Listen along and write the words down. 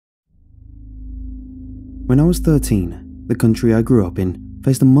When I was 13, the country I grew up in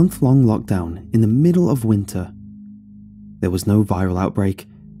faced a month-long lockdown in the middle of winter. There was no viral outbreak,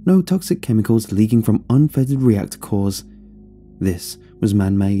 no toxic chemicals leaking from unfettered reactor cores. This was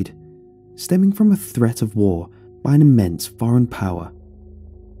man-made, stemming from a threat of war by an immense foreign power.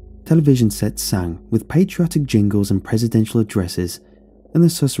 Television sets sang with patriotic jingles and presidential addresses, and the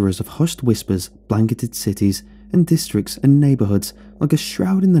susurrus of hushed whispers blanketed cities and districts and neighborhoods like a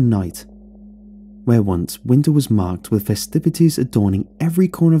shroud in the night. Where once winter was marked with festivities adorning every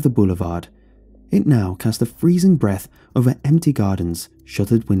corner of the boulevard, it now cast a freezing breath over empty gardens,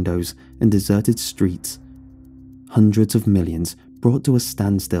 shuttered windows, and deserted streets. Hundreds of millions brought to a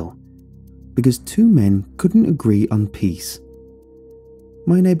standstill because two men couldn't agree on peace.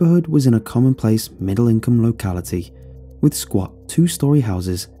 My neighborhood was in a commonplace middle-income locality with squat two-story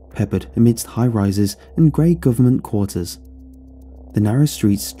houses peppered amidst high-rises and grey government quarters. The narrow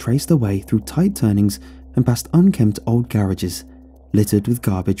streets traced their way through tight turnings and past unkempt old garages littered with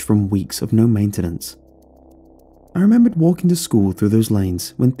garbage from weeks of no maintenance. I remembered walking to school through those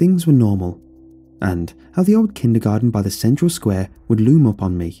lanes when things were normal, and how the old kindergarten by the central square would loom up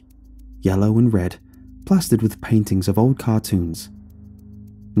on me, yellow and red, plastered with paintings of old cartoons.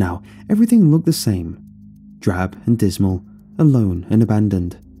 Now everything looked the same, drab and dismal, alone and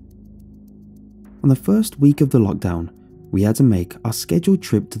abandoned. On the first week of the lockdown, we had to make our scheduled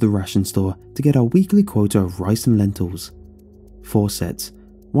trip to the ration store to get our weekly quota of rice and lentils. 4 sets,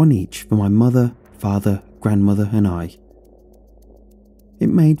 one each for my mother, father, grandmother and I. It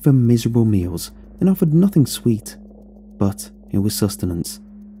made for miserable meals and offered nothing sweet, but it was sustenance.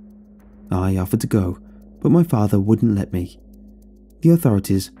 I offered to go, but my father wouldn't let me. The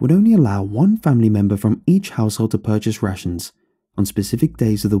authorities would only allow one family member from each household to purchase rations on specific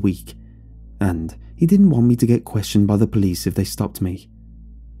days of the week, and he didn't want me to get questioned by the police if they stopped me.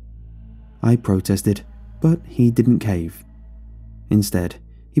 I protested, but he didn't cave. Instead,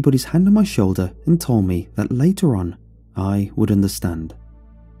 he put his hand on my shoulder and told me that later on, I would understand.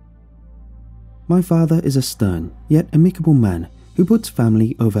 My father is a stern, yet amicable man who puts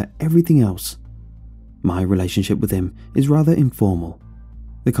family over everything else. My relationship with him is rather informal,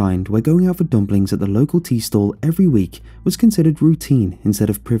 the kind where going out for dumplings at the local tea stall every week was considered routine instead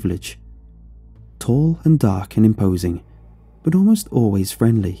of privilege. Tall and dark and imposing, but almost always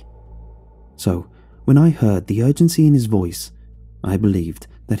friendly. So, when I heard the urgency in his voice, I believed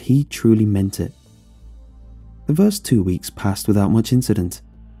that he truly meant it. The first 2 weeks passed without much incident.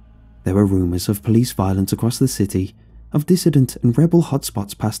 There were rumours of police violence across the city, of dissident and rebel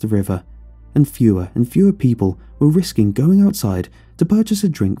hotspots past the river, and fewer people were risking going outside to purchase a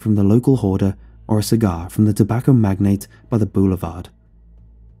drink from the local hoarder or a cigar from the tobacco magnate by the boulevard.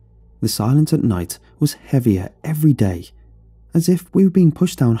 The silence at night was heavier every day, as if we were being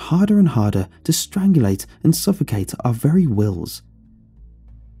pushed down harder and harder to strangulate and suffocate our very wills.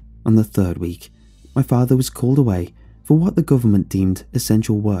 On the 3rd week, my father was called away for what the government deemed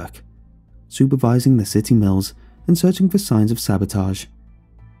essential work, supervising the city mills and searching for signs of sabotage.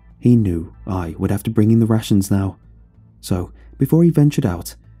 He knew I would have to bring in the rations now, so before he ventured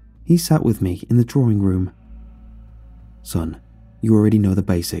out, he sat with me in the drawing room. "Son, you already know the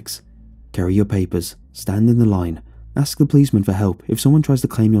basics. Carry your papers, stand in the line, ask the policeman for help if someone tries to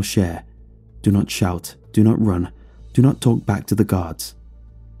claim your share. Do not shout, do not run, do not talk back to the guards."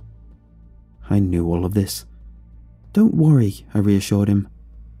 I knew all of this. "Don't worry," I reassured him.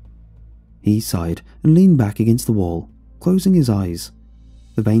 He sighed and leaned back against the wall, closing his eyes.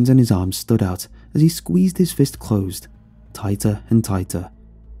 The veins on his arms stood out as he squeezed his fist closed, tighter and tighter.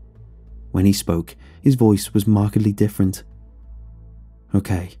 When he spoke, his voice was markedly different.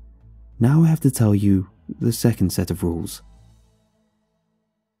 "Okay, now I have to tell you the second set of rules."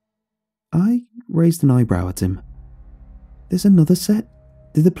 I raised an eyebrow at him. "There's another set?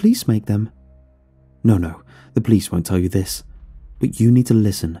 Did the police make them?" No, the police won't tell you this, but you need to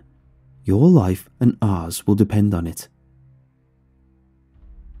listen. Your life and ours will depend on it."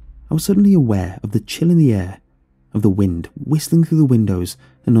 I was suddenly aware of the chill in the air, of the wind whistling through the windows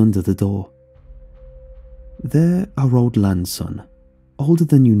and under the door. "There are old lands, son, older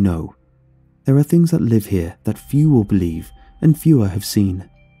than you know. There are things that live here that few will believe and fewer have seen.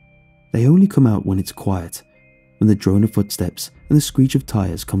 They only come out when it's quiet, when the drone of footsteps and the screech of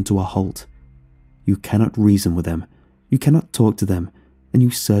tires come to a halt. You cannot reason with them, you cannot talk to them, and you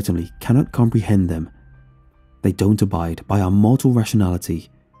certainly cannot comprehend them. They don't abide by our mortal rationality,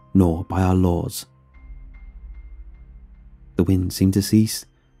 nor by our laws." The wind seemed to cease,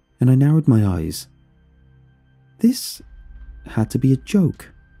 and I narrowed my eyes. This had to be a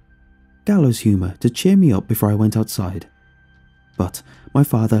joke. Gallows humour to cheer me up before I went outside. But my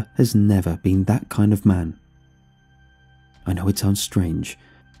father has never been that kind of man. I know it sounds strange,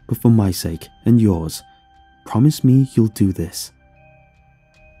 but for my sake and yours, promise me you'll do this."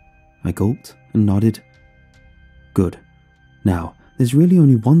 I gulped and nodded. "Good. Now, there's really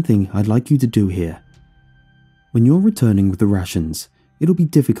only one thing I'd like you to do here. When you're returning with the rations, it'll be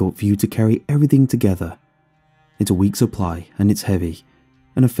difficult for you to carry everything together. It's a week's supply and it's heavy,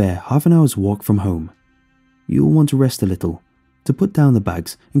 and a fair half an hour's walk from home. You'll want to rest a little, to put down the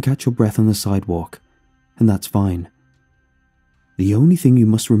bags and catch your breath on the sidewalk, and that's fine. The only thing you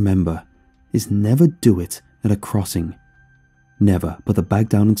must remember is never do it at a crossing. Never put the bag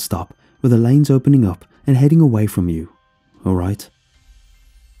down and stop with the lanes opening up and heading away from you, alright?"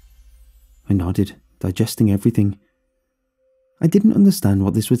 I nodded, digesting everything. I didn't understand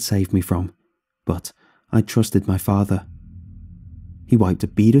what this would save me from, but I trusted my father. He wiped a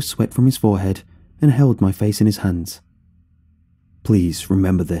bead of sweat from his forehead and held my face in his hands. "Please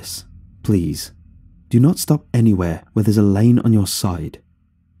remember this. Please. Do not stop anywhere where there's a lane on your side."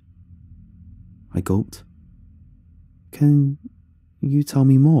 I gulped. "Can you tell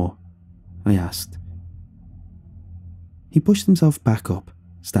me more?" I asked. He pushed himself back up,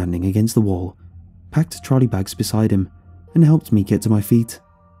 standing against the wall, packed trolley bags beside him, and helped me get to my feet.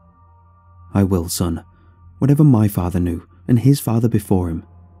 "I will, son. Whatever my father knew, and his father before him.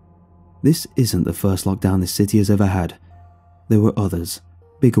 This isn't the first lockdown this city has ever had. There were others,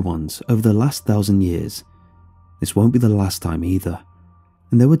 bigger ones, over the last 1,000 years. This won't be the last time either.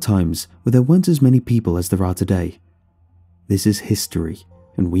 And there were times where there weren't as many people as there are today. This is history,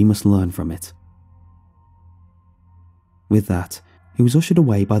 and we must learn from it." With that, he was ushered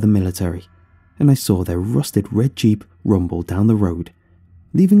away by the military, and I saw their rusted red Jeep rumble down the road,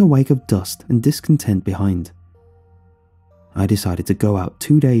 leaving a wake of dust and discontent behind. I decided to go out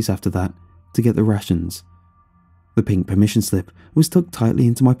 2 days after that to get the rations. The pink permission slip was tucked tightly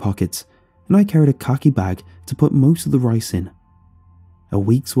into my pockets, and I carried a khaki bag to put most of the rice in. A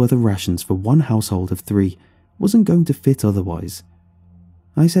week's worth of rations for one household of 3 wasn't going to fit otherwise.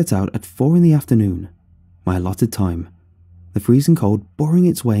 I set out at 4 in the afternoon, my allotted time, the freezing cold boring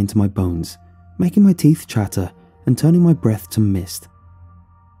its way into my bones, making my teeth chatter and turning my breath to mist.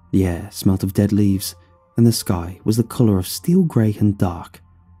 The air smelt of dead leaves, and the sky was the colour of steel grey and dark,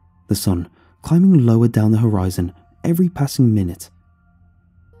 the sun climbing lower down the horizon every passing minute.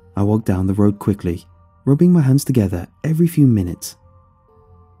 I walked down the road quickly, rubbing my hands together every few minutes.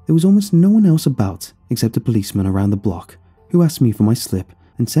 There was almost no one else about except a policeman around the block who asked me for my slip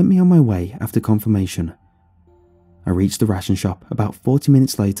and sent me on my way after confirmation. I reached the ration shop about 40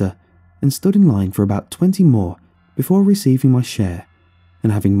 minutes later and stood in line for about 20 more before receiving my share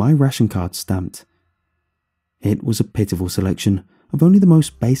and having my ration card stamped. It was a pitiful selection of only the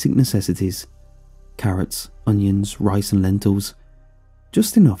most basic necessities: carrots, onions, rice and lentils,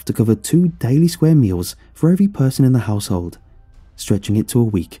 just enough to cover 2 daily square meals for every person in the household. Stretching it to a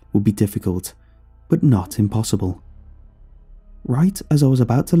week would be difficult, but not impossible. Right as I was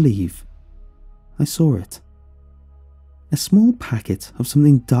about to leave, I saw it. A small packet of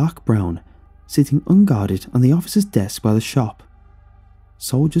something dark brown sitting unguarded on the officer's desk by the shop.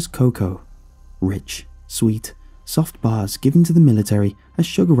 Soldier's cocoa. Rich, sweet, soft bars given to the military as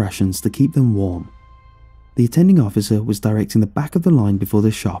sugar rations to keep them warm. The attending officer was directing the back of the line before the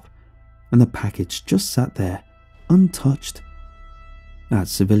shop, and the package just sat there, untouched. As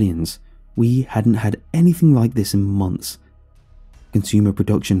civilians, we hadn't had anything like this in months. Consumer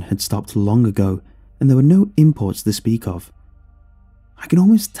production had stopped long ago, and there were no imports to speak of. I could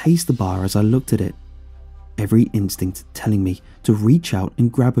almost taste the bar as I looked at it, every instinct telling me to reach out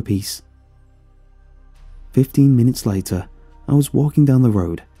and grab a piece. 15 minutes later, I was walking down the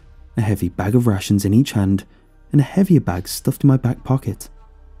road, a heavy bag of rations in each hand and a heavier bag stuffed in my back pocket.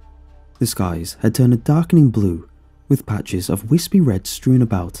 The skies had turned a darkening blue, with patches of wispy red strewn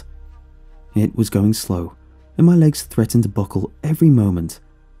about. It was going slow, and my legs threatened to buckle every moment.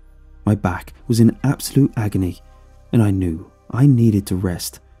 My back was in absolute agony, and I knew I needed to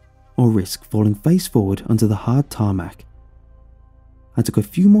rest, or risk falling face forward onto the hard tarmac. I took a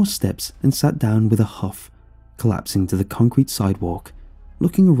few more steps and sat down with a huff, collapsing to the concrete sidewalk,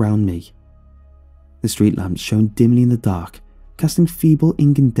 looking around me. The street lamps shone dimly in the dark, casting feeble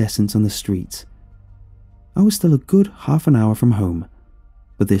incandescence on the streets. I was still a good half an hour from home,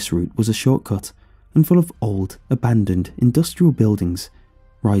 but this route was a shortcut and full of old, abandoned industrial buildings,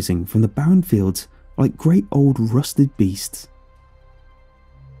 rising from the barren fields like great old rusted beasts.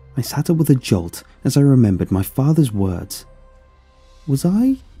 I sat up with a jolt as I remembered my father's words. Was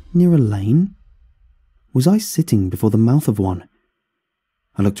I near a lane? Was I sitting before the mouth of one?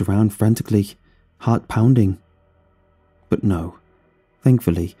 I looked around frantically, heart pounding. But no.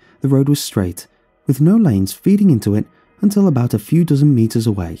 Thankfully, the road was straight, with no lanes feeding into it until about a few dozen meters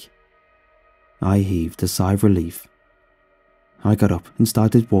away. I heaved a sigh of relief. I got up and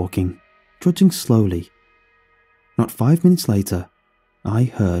started walking, trudging slowly. Not 5 minutes later, I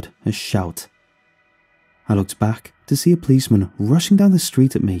heard a shout. I looked back to see a policeman rushing down the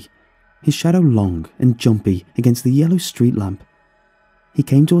street at me, his shadow long and jumpy against the yellow street lamp. He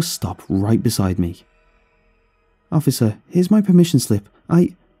came to a stop right beside me. "Officer, here's my permission slip.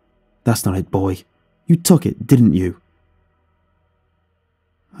 That's not it, boy. You took it, didn't you?"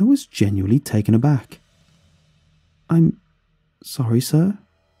 I was genuinely taken aback. "I'm sorry, sir.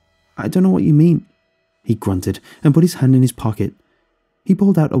 I don't know what you mean," he grunted and put his hand in his pocket. He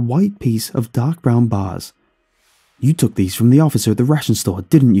pulled out a white piece of dark brown bars. "You took these from the officer at the ration store,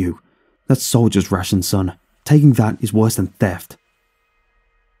 didn't you? That's soldier's ration, son. Taking that is worse than theft."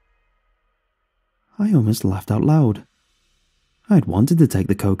 I almost laughed out loud. I had wanted to take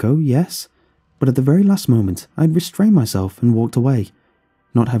the cocoa, yes, but at the very last moment I had restrained myself and walked away,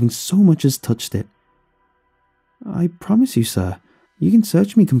 not having so much as touched it. "I promise you, sir, you can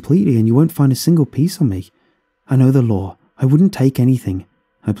search me completely and you won't find a single piece on me. I know the law. I wouldn't take anything,"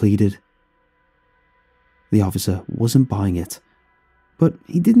 I pleaded. The officer wasn't buying it, but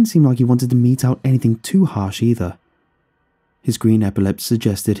he didn't seem like he wanted to mete out anything too harsh either. His green epaulets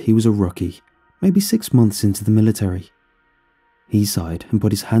suggested he was a rookie, maybe 6 months into the military. He sighed and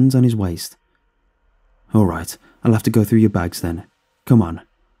put his hands on his waist. "All right, I'll have to go through your bags then. Come on."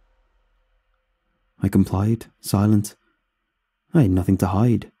 I complied, silent. I had nothing to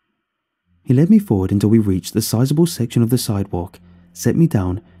hide. He led me forward until we reached the sizable section of the sidewalk, set me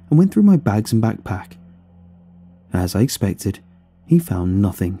down, and went through my bags and backpack. As I expected, he found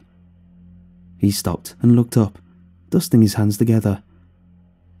nothing. He stopped and looked up, dusting his hands together.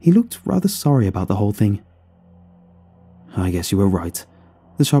 He looked rather sorry about the whole thing. "I guess you were right.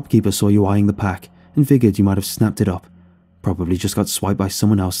 The shopkeeper saw you eyeing the pack and figured you might have snapped it up. Probably just got swiped by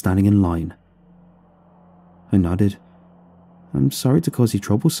someone else standing in line." I nodded. "I'm sorry to cause you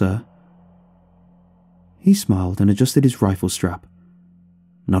trouble, sir." He smiled and adjusted his rifle strap.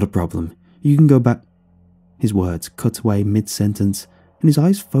 "Not a problem. You can go back." His words cut away mid-sentence, and his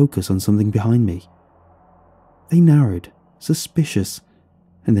eyes focused on something behind me. They narrowed, suspicious,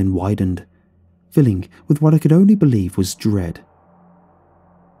 and then widened, filling with what I could only believe was dread.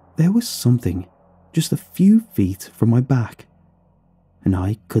 There was something just a few feet from my back, and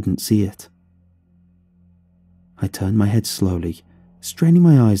I couldn't see it. I turned my head slowly, straining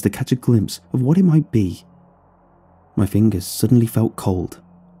my eyes to catch a glimpse of what it might be. My fingers suddenly felt cold,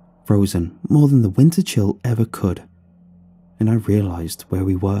 frozen more than the winter chill ever could, and I realized where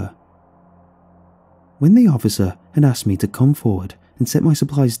we were. When the officer had asked me to come forward and set my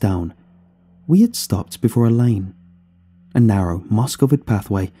supplies down, we had stopped before a lane, a narrow, moss-covered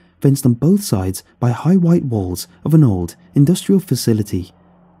pathway fenced on both sides by high white walls of an old industrial facility,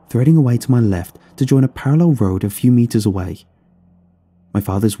 threading away to my left to join a parallel road a few meters away. My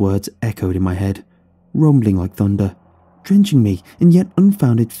father's words echoed in my head, rumbling like thunder, drenching me in yet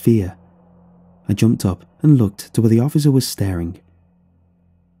unfounded fear. I jumped up and looked to where the officer was staring.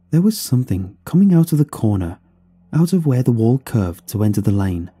 There was something coming out of the corner, out of where the wall curved to enter the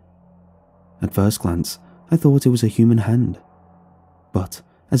lane. At first glance, I thought it was a human hand, but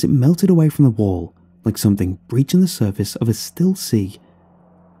as it melted away from the wall, like something breaching the surface of a still sea,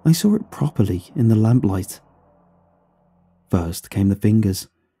 I saw it properly in the lamplight. First came the fingers,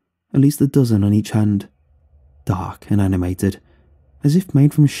 at least a dozen on each hand, dark and animated, as if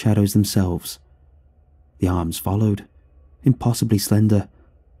made from shadows themselves. The arms followed, impossibly slender,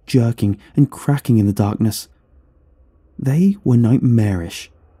 jerking and cracking in the darkness. They were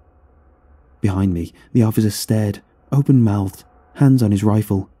nightmarish. Behind me, the officer stared, open-mouthed, hands on his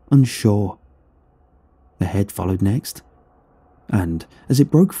rifle, unsure. The head followed next, and as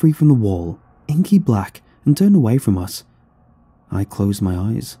it broke free from the wall, inky black, and turned away from us, I closed my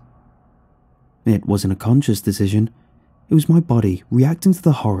eyes. It wasn't a conscious decision. It was my body reacting to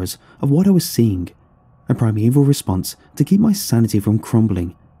the horrors of what I was seeing, a primeval response to keep my sanity from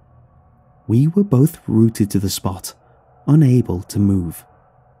crumbling. We were both rooted to the spot, unable to move.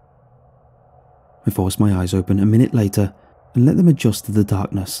 I forced my eyes open a minute later and let them adjust to the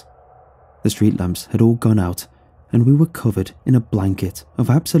darkness. The street lamps had all gone out, and we were covered in a blanket of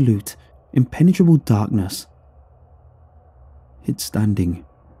absolute, impenetrable darkness. "It's standing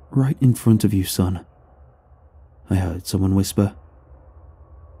right in front of you, son," I heard someone whisper.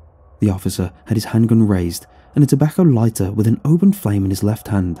 The officer had his handgun raised and a tobacco lighter with an open flame in his left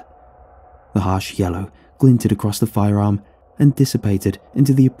hand. The harsh yellow glinted across the firearm and dissipated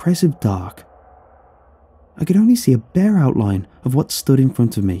into the oppressive dark. I could only see a bare outline of what stood in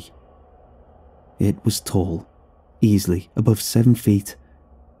front of me. It was tall, easily above 7 feet.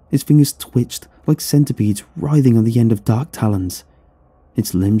 Its fingers twitched like centipedes writhing on the end of dark talons.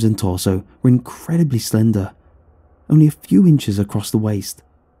 Its limbs and torso were incredibly slender, only a few inches across the waist,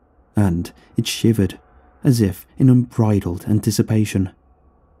 and it shivered as if in unbridled anticipation.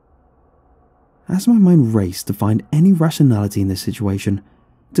 As my mind raced to find any rationality in this situation,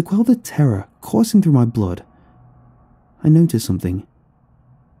 to quell the terror coursing through my blood, I noticed something.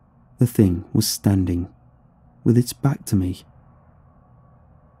 The thing was standing, with its back to me.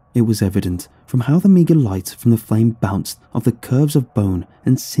 It was evident from how the meager light from the flame bounced off the curves of bone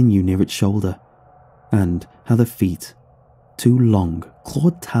and sinew near its shoulder, and how the feet, 2 long,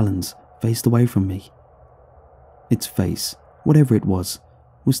 clawed talons, faced away from me. Its face, whatever it was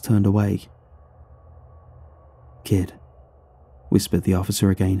turned away. "Kid," whispered the officer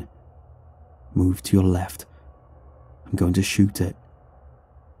again. "Move to your left. I'm going to shoot it."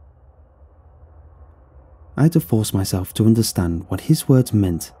 I had to force myself to understand what his words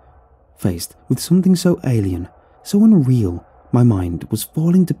meant. Faced with something so alien, so unreal, my mind was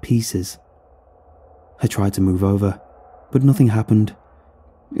falling to pieces. I tried to move over, but nothing happened.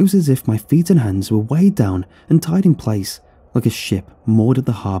 It was as if my feet and hands were weighed down and tied in place like a ship moored at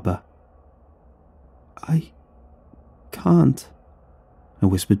the harbour. "I can't," I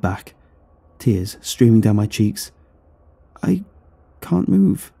whispered back, tears streaming down my cheeks. "I can't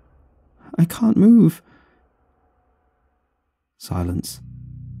move. I can't move." Silence.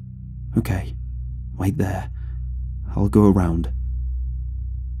 "Okay, wait there. I'll go around."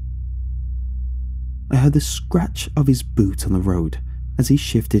 I heard the scratch of his boot on the road as he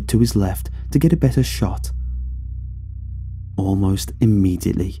shifted to his left to get a better shot. Almost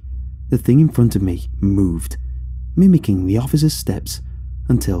immediately, the thing in front of me moved, mimicking the officer's steps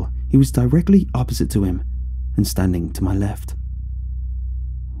until he was directly opposite to him and standing to my left.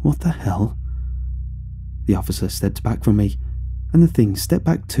 What the hell? The officer stepped back from me, and the thing stepped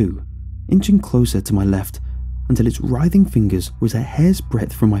back too, inching closer to my left until its writhing fingers was a hair's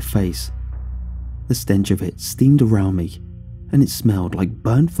breadth from my face. The stench of it steamed around me, and it smelled like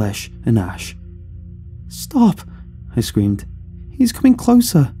burnt flesh and ash. "Stop!" I screamed. "He's coming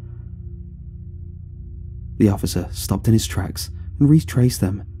closer!" The officer stopped in his tracks and retraced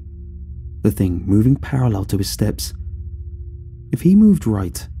them, the thing moving parallel to his steps. If he moved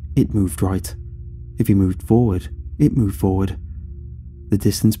right, it moved right. If he moved forward, it moved forward. The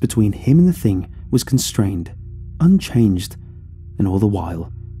distance between him and the thing was constrained, unchanged, and all the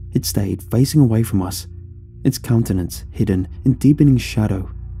while, it stayed facing away from us, its countenance hidden in deepening shadow.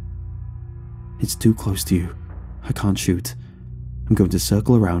 "It's too close to you. I can't shoot. I'm going to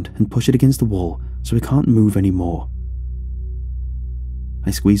circle around and push it against the wall so it can't move anymore."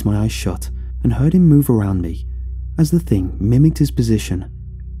 I squeezed my eyes shut and heard him move around me as the thing mimicked his position,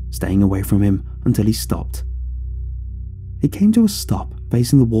 staying away from him until he stopped. It came to a stop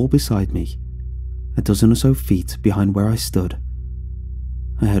facing the wall beside me, a dozen or so feet behind where I stood.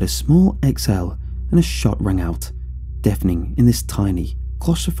 I heard a small exhale and a shot rang out, deafening in this tiny,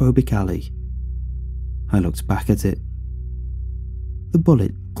 claustrophobic alley. I looked back at it. The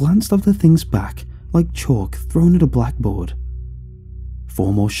bullet glanced off the thing's back like chalk thrown at a blackboard.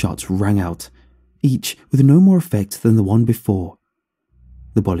 4 more shots rang out, each with no more effect than the one before.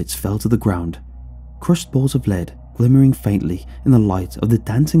 The bullets fell to the ground, crushed balls of lead glimmering faintly in the light of the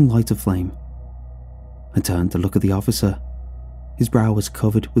dancing light of flame. I turned to look at the officer. His brow was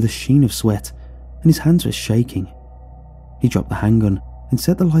covered with a sheen of sweat, and his hands were shaking. He dropped the handgun and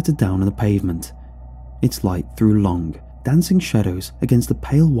set the lighter down on the pavement. Its light threw long, dancing shadows against the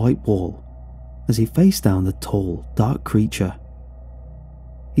pale white wall as he faced down the tall, dark creature.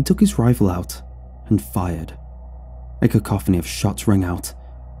 He took his rifle out and fired. A cacophony of shots rang out,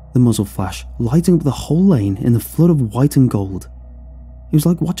 the muzzle flash lighting up the whole lane in the flood of white and gold. It was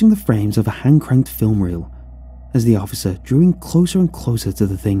like watching the frames of a hand-cranked film reel as the officer drew in closer and closer to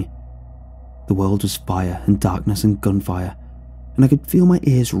the thing. The world was fire and darkness and gunfire, and I could feel my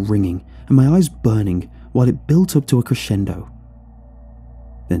ears ringing and my eyes burning while it built up to a crescendo.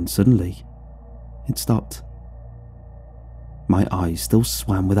 Then suddenly, it stopped. My eyes still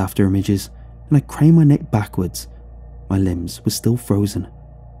swam with after images, and I craned my neck backwards. My limbs were still frozen.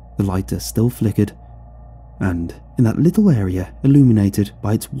 The lighter still flickered, and in that little area illuminated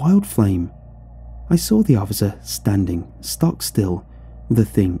by its wild flame, I saw the officer standing stock still with the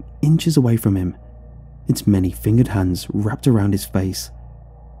thing inches away from him, its many fingered hands wrapped around his face.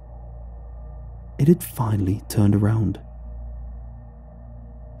 It had finally turned around.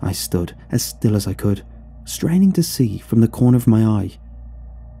 I stood as still as I could, straining to see from the corner of my eye.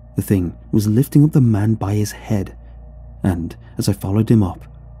 The thing was lifting up the man by his head, and as I followed him up,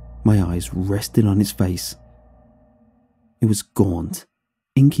 my eyes rested on his face. It was gaunt,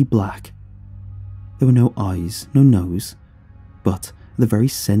 inky black. There were no eyes, no nose, but at the very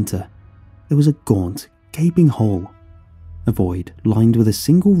centre there was a gaunt, gaping hole, a void lined with a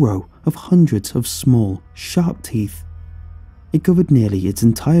single row of hundreds of small, sharp teeth. It covered nearly its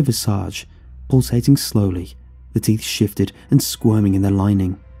entire visage, pulsating slowly, the teeth shifted and squirming in their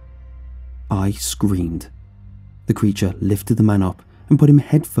lining. I screamed. The creature lifted the man up and put him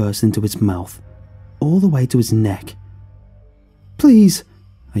headfirst into its mouth, all the way to his neck. "Please,"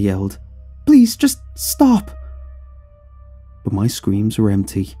 I yelled. "Please, just stop." But my screams were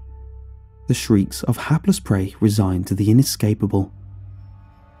empty. The shrieks of hapless prey resigned to the inescapable.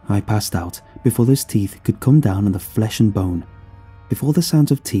 I passed out before those teeth could come down on the flesh and bone, before the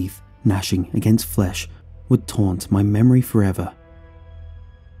sounds of teeth gnashing against flesh would taunt my memory forever.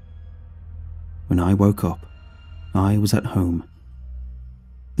 When I woke up, I was at home.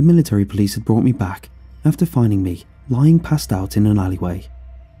 The military police had brought me back after finding me lying passed out in an alleyway.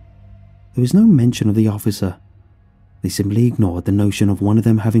 There was no mention of the officer. They simply ignored the notion of one of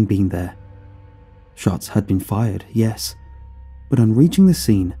them having been there. Shots had been fired, yes, but on reaching the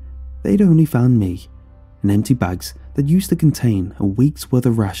scene, they'd only found me and empty bags that used to contain a week's worth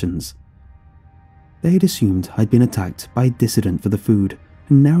of rations. They had assumed I'd been attacked by a dissident for the food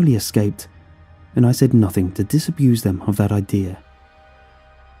and narrowly escaped, and I said nothing to disabuse them of that idea.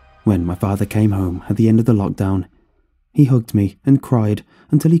 When my father came home at the end of the lockdown, he hugged me and cried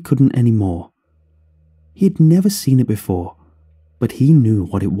until he couldn't anymore. He had never seen it before, but he knew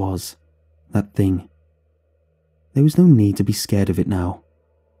what it was, that thing. There was no need to be scared of it now.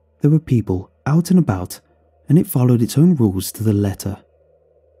 There were people out and about, and it followed its own rules to the letter.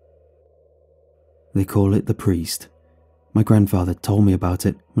 They call it the priest. My grandfather told me about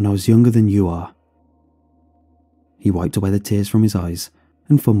it when I was younger than you are. He wiped away the tears from his eyes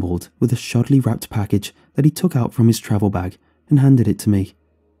and fumbled with a shoddily wrapped package that he took out from his travel bag and handed it to me.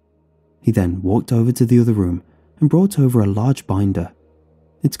 He then walked over to the other room and brought over a large binder,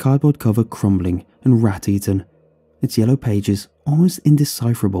 its cardboard cover crumbling and rat-eaten, its yellow pages almost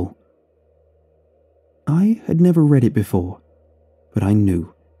indecipherable. I had never read it before, but I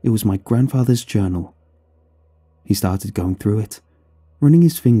knew it was my grandfather's journal. He started going through it, running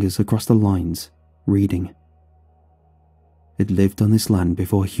his fingers across the lines, reading. It lived on this land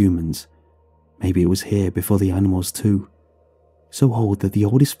before humans. Maybe it was here before the animals too. So old that the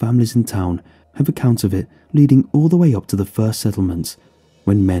oldest families in town have accounts of it leading all the way up to the first settlements,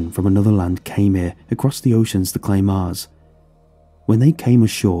 when men from another land came here across the oceans to claim ours. When they came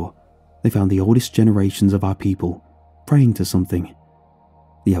ashore, they found the oldest generations of our people praying to something.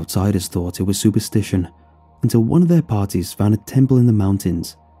 The outsiders thought it was superstition, until one of their parties found a temple in the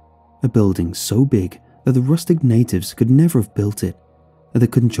mountains, a building so big that the rustic natives could never have built it, at the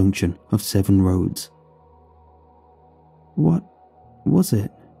conjunction of 7 roads. "What was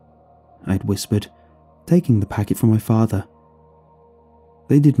it?" I'd whispered, taking the packet from my father.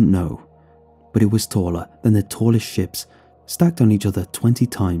 They didn't know, but it was taller than the tallest ships, stacked on each other 20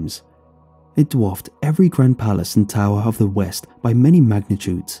 times. It dwarfed every grand palace and tower of the West by many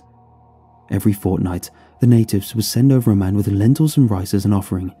magnitudes. Every fortnight, the natives would send over a man with lentils and rice as an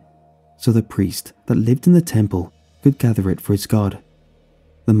offering, so the priest that lived in the temple could gather it for his god.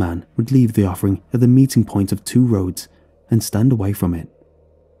 The man would leave the offering at the meeting point of 2 roads and stand away from it.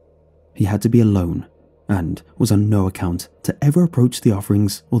 He had to be alone, and was on no account to ever approach the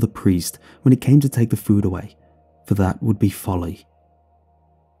offerings or the priest when it came to take the food away, for that would be folly.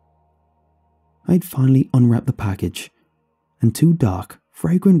 I'd finally unwrapped the package, and 2 dark,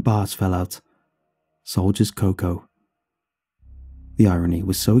 fragrant bars fell out. Soldier's cocoa. The irony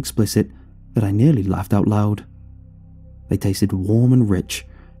was so explicit that I nearly laughed out loud. They tasted warm and rich,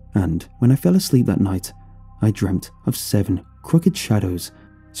 and when I fell asleep that night, I dreamt of 7 crooked shadows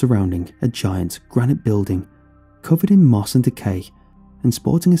surrounding a giant granite building covered in moss and decay and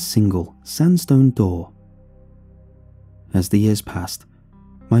sporting a single sandstone door. As the years passed,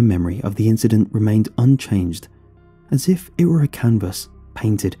 my memory of the incident remained unchanged, as if it were a canvas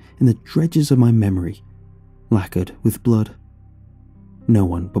painted in the dredges of my memory, lacquered with blood. No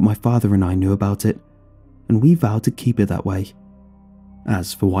one but my father and I knew about it, and we vowed to keep it that way.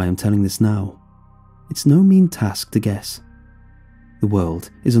 As for why I'm telling this now, it's no mean task to guess. The world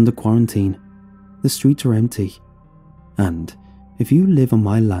is under quarantine, the streets are empty, and if you live on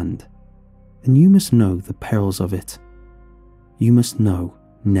my land, then you must know the perils of it. You must know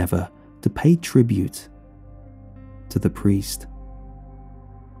never to pay tribute to the priest.